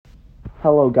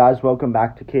Hello guys, welcome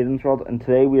back to Caden's World, and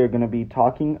today we are going to be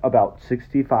talking about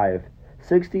 65.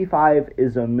 65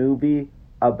 is a movie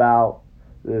about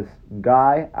this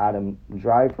guy, Adam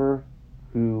Driver,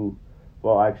 who,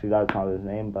 well actually that's not his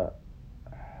name, but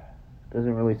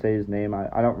doesn't really say his name. I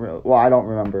don't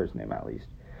remember his name at least.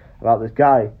 About this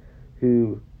guy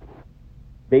who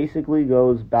basically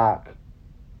goes back,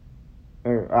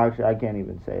 or actually I can't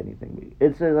even say anything.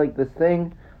 It's like this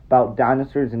thing about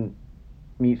dinosaurs and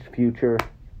meets future.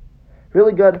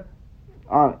 Really good.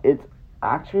 It's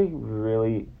actually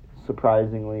really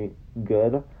surprisingly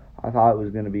good. I thought it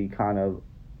was going to be kind of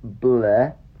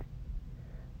bleh,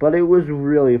 but it was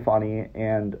really funny,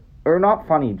 or not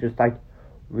funny, just like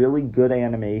really good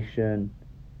animation,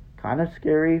 kind of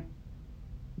scary,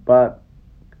 but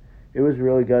it was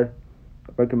really good.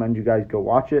 I recommend you guys go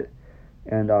watch it,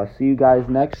 and see you guys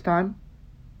next time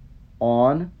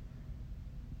on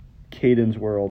Caden's World.